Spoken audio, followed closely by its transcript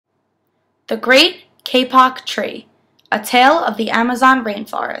The Great Kapok Tree, A Tale of the Amazon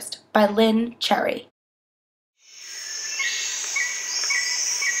Rainforest by Lynne.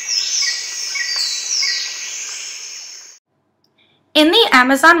 In the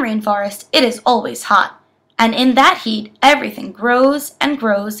Amazon rainforest, it is always hot, and in that heat, everything grows and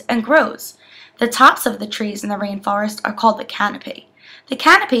grows and grows. The tops of the trees in the rainforest are called the canopy. The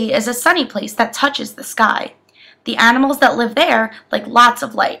canopy is a sunny place that touches the sky. The animals that live there like lots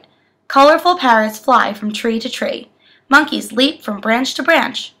of light. Colorful parrots fly from tree to tree. Monkeys leap from branch to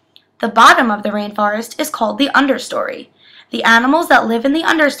branch. The bottom of the rainforest is called the understory. The animals that live in the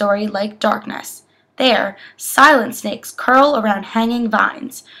understory like darkness. There, silent snakes curl around hanging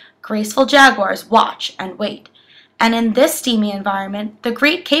vines. Graceful jaguars watch and wait. And in this steamy environment, the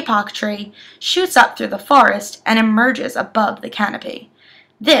great kapok tree shoots up through the forest and emerges above the canopy.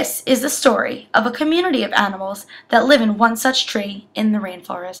 This is the story of a community of animals that live in one such tree in the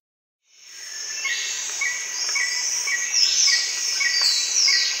rainforest.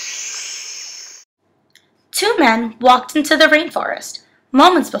 Two men walked into the rainforest.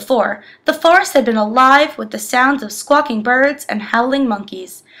 Moments before, the forest had been alive with the sounds of squawking birds and howling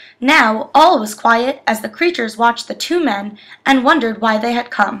monkeys. Now all was quiet as the creatures watched the two men and wondered why they had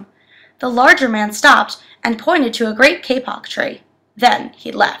come. The larger man stopped and pointed to a great kapok tree. Then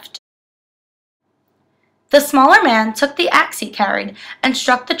he left. The smaller man took the axe he carried and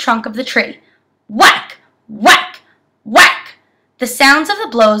struck the trunk of the tree. Whack! Whack! Whack! The sounds of the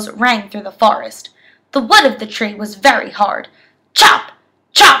blows rang through the forest. The wood of the tree was very hard. Chop!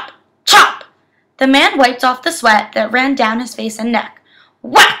 Chop! Chop! The man wiped off the sweat that ran down his face and neck.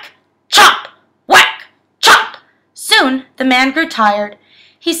 Whack! Chop! Whack! Chop! Soon the man grew tired.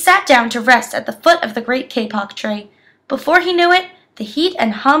 He sat down to rest at the foot of the great kapok tree. Before he knew it, the heat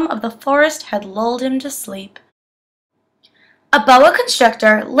and hum of the forest had lulled him to sleep. A boa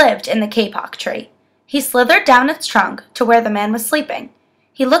constrictor lived in the kapok tree. He slithered down its trunk to where the man was sleeping.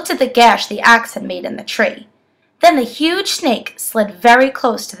 He looked at the gash the axe had made in the tree. Then the huge snake slid very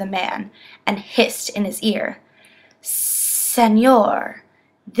close to the man and hissed in his ear. Senor,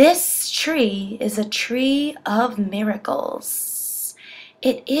 this tree is a tree of miracles.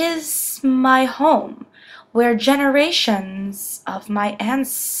 It is my home, where generations of my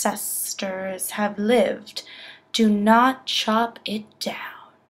ancestors have lived. Do not chop it down.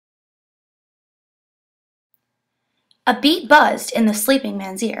 A bee buzzed in the sleeping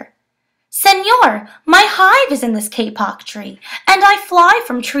man's ear. Senor, my hive is in this kapok tree, and I fly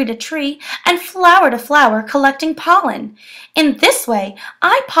from tree to tree and flower to flower collecting pollen. In this way,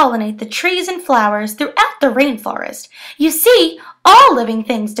 I pollinate the trees and flowers throughout the rainforest. You see, all living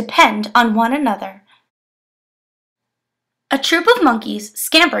things depend on one another. A troop of monkeys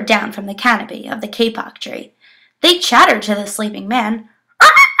scampered down from the canopy of the kapok tree. They chattered to the sleeping man.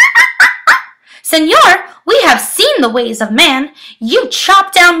 Senor, we have seen the ways of man. You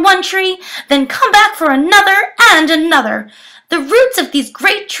chop down one tree, then come back for another and another. The roots of these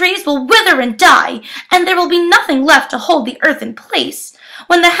great trees will wither and die, and there will be nothing left to hold the earth in place.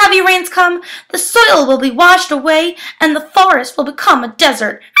 When the heavy rains come, the soil will be washed away, and the forest will become a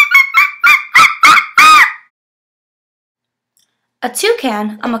desert. A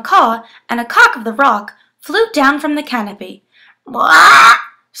toucan, a macaw, and a cock of the rock flew down from the canopy.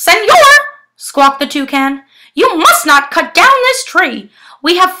 Senor! Squawked the toucan, you must not cut down this tree.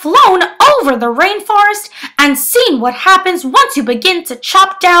 We have flown over the rainforest and seen what happens once you begin to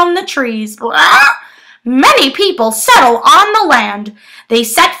chop down the trees. Many people settle on the land. They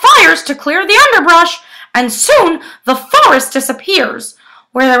set fires to clear the underbrush, and soon the forest disappears.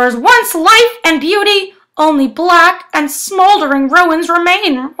 Where there was once life and beauty, only black and smoldering ruins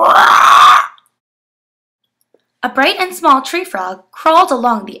remain. A bright and small tree frog crawled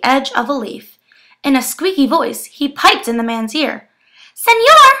along the edge of a leaf. In a squeaky voice, he piped in the man's ear.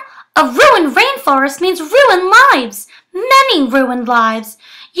 Senor, a ruined rainforest means ruined lives, many ruined lives.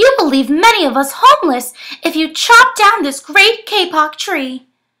 You will leave many of us homeless if you chop down this great kapok tree.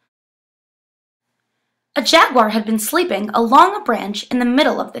 A jaguar had been sleeping along a branch in the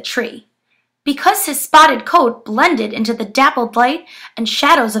middle of the tree. Because his spotted coat blended into the dappled light and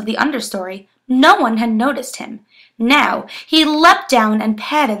shadows of the understory, no one had noticed him. Now he leapt down and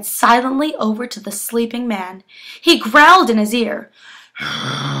padded silently over to the sleeping man. He growled in his ear.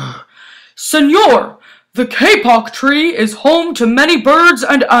 Senor, the kapok tree is home to many birds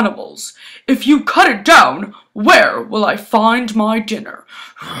and animals. If you cut it down, where will I find my dinner?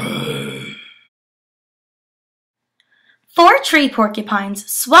 4 tree porcupines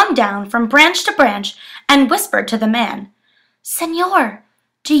swung down from branch to branch and whispered to the man, Senor,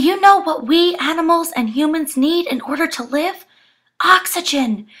 do you know what we animals and humans need in order to live?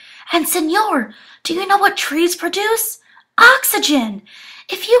 Oxygen. And Senor, do you know what trees produce? Oxygen!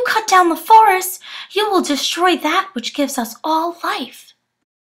 If you cut down the forest, you will destroy that which gives us all life.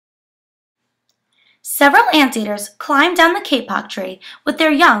 Several anteaters climbed down the kapok tree with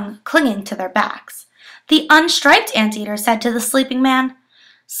their young clinging to their backs. The unstriped anteater said to the sleeping man,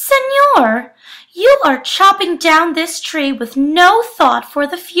 Senor, you are chopping down this tree with no thought for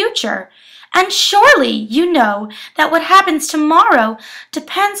the future, and surely you know that what happens tomorrow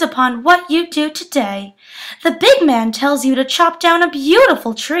depends upon what you do today. The big man tells you to chop down a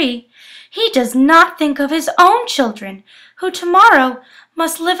beautiful tree. He does not think of his own children, who tomorrow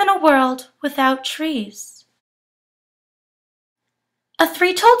must live in a world without trees. A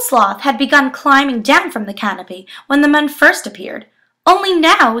three-toed sloth had begun climbing down from the canopy when the men first appeared. Only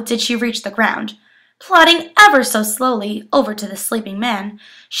now did she reach the ground. Plodding ever so slowly over to the sleeping man,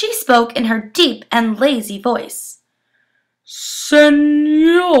 she spoke in her deep and lazy voice.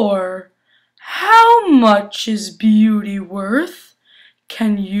 Senor, how much is beauty worth?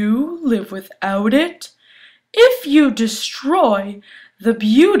 Can you live without it? If you destroy the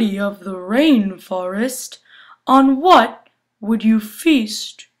beauty of the rainforest, on what would you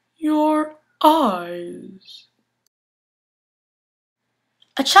feast your eyes?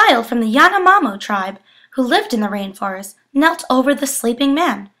 A child from the Yanomamo tribe, who lived in the rainforest, knelt over the sleeping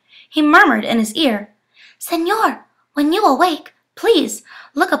man. He murmured in his ear, Senor, when you awake, please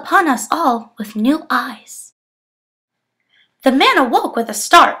look upon us all with new eyes. The man awoke with a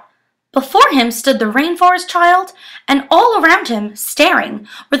start. Before him stood the rainforest child, and all around him, staring,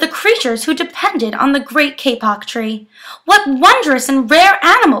 were the creatures who depended on the great kapok tree. What wondrous and rare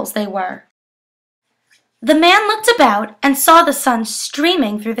animals they were! The man looked about and saw the sun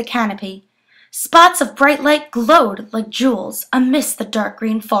streaming through the canopy. Spots of bright light glowed like jewels amidst the dark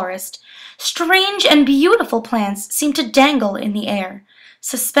green forest. Strange and beautiful plants seemed to dangle in the air,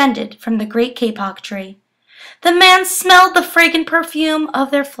 suspended from the great kapok tree. The man smelled the fragrant perfume of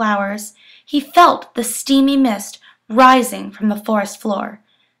their flowers. He felt the steamy mist rising from the forest floor.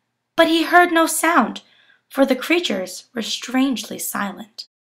 But he heard no sound, for the creatures were strangely silent.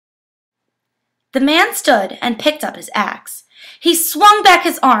 The man stood and picked up his axe. He swung back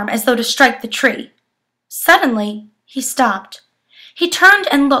his arm as though to strike the tree. Suddenly, he stopped. He turned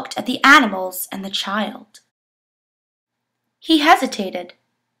and looked at the animals and the child. He hesitated.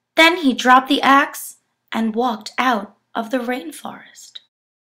 Then he dropped the axe and walked out of the rainforest.